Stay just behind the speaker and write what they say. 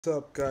What's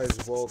up,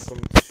 guys? Welcome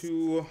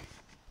to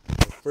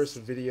the first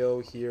video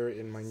here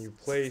in my new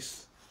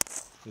place.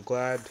 I'm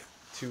glad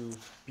to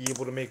be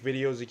able to make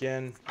videos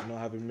again. I know I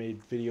haven't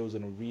made videos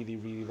in a really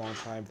long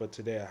time, but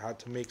today I had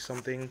to make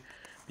something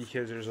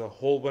because there's a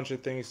whole bunch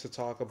of things to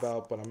talk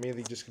about, but I'm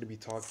mainly just going to be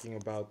talking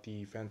about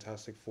the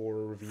Fantastic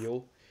Four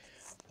reveal.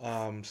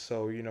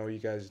 You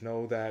guys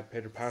know that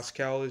Pedro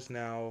Pascal is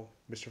now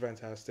Mr.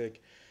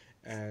 Fantastic,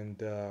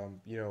 and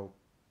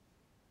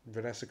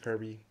Vanessa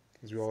Kirby,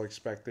 as we all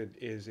expected,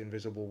 is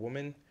Invisible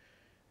Woman.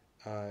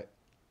 uh,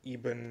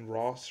 Eben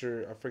Ross,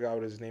 or I forgot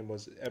what his name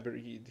was.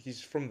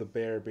 He's from The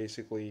Bear,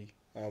 basically.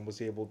 Was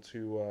able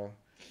to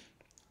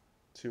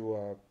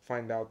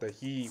find out that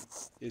he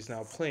is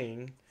now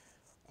playing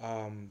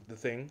the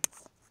Thing,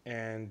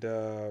 and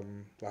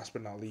last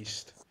but not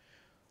least,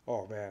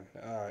 oh man,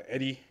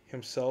 Eddie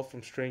himself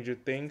from Stranger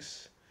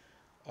Things.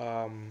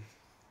 Um,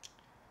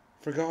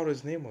 Forgot what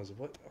his name was.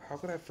 What? How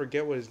could I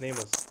forget what his name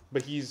was?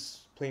 But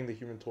he's playing the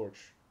Human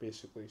Torch,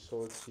 basically. So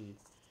let's see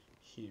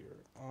here.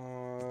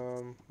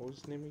 What was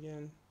his name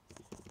again?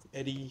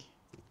 Eddie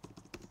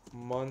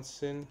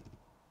Munson,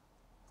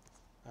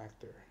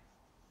 actor.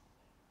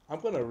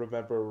 I'm gonna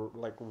remember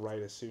like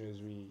right as soon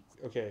as we.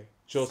 Okay,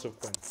 Joseph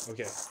Quinn.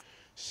 Okay,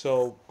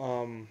 so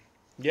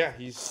yeah,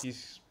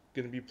 he's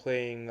gonna be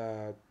playing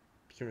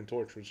Human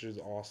Torch, which is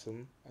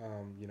awesome.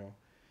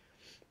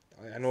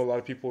 I know a lot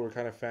of people were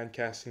kind of fan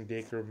casting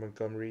Dacre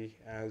Montgomery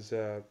as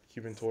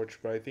Human Torch,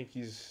 but I think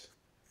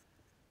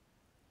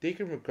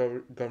Dacre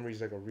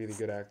Montgomery's like a really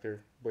good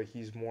actor, but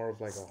he's more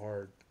of like a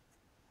hard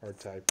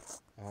type.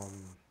 Um,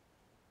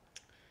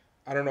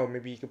 I don't know.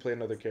 Maybe he could play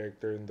another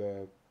character in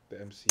the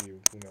MCU.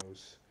 Who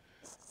knows?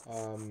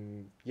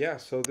 Yeah.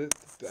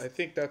 I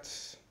think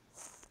that's,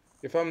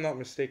 if I'm not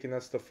mistaken,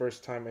 that's the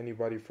first time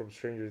anybody from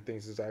Stranger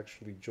Things has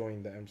actually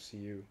joined the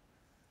MCU.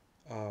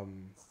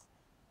 Um,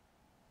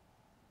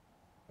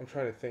 I'm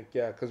trying to think.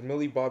 Yeah, because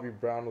Millie Bobby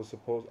Brown was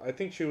supposed. I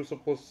think she was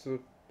supposed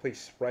to play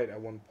Sprite at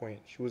one point.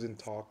 She was in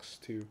talks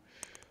to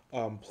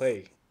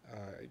play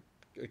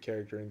a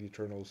character in the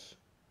Eternals,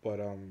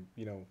 but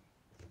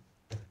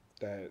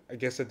that I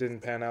guess it didn't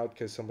pan out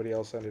because somebody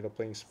else ended up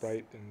playing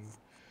Sprite. And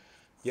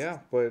yeah,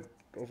 but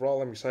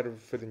overall, I'm excited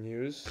for the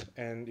news.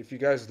 And if you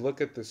guys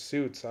look at the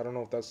suits, I don't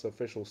know if that's the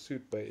official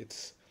suit, but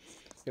it's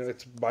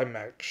by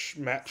Matt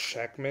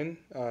Shackman.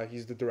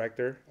 He's the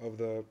director of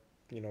the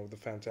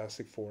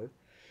Fantastic Four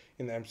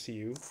in the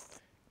MCU,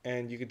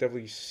 and you could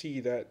definitely see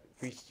that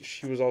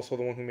she was also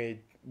the one who made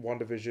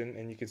WandaVision,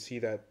 and you could see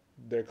that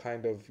they're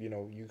kind of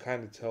you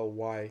kind of tell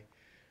why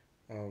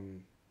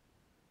um,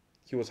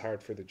 he was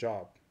hired for the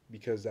job,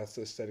 because that's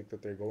the aesthetic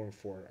that they're going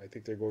for. I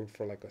think they're going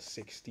for like a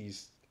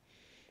 '60s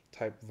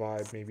type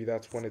vibe. Maybe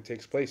that's when it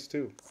takes place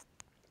too.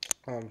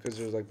 Because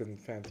there's like been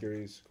fan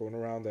theories going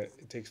around that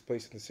it takes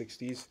place in the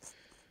 '60s.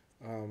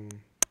 Um,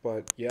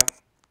 but yeah,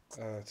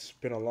 it's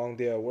been a long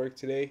day at work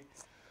today.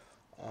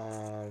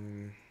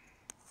 Um,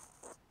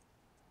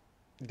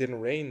 didn't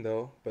rain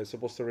though, but it's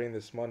supposed to rain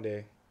this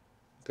Monday.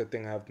 Good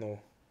thing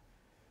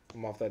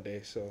I'm off that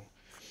day. So,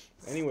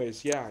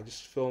 anyways, yeah, I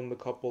just filmed a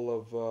couple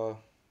of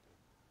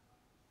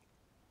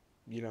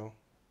you know,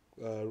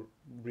 uh,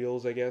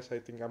 reels. I guess I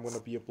think I'm gonna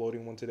be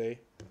uploading one today.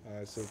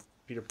 It's a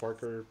Peter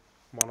Parker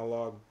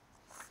monologue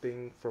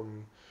thing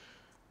from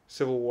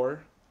Civil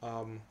War.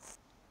 Um,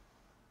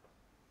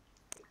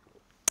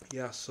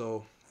 yeah,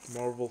 so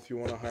Marvel, if you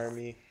want to hire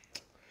me,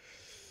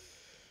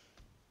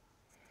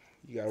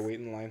 you gotta wait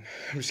in line.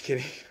 I'm just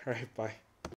kidding. All right, bye.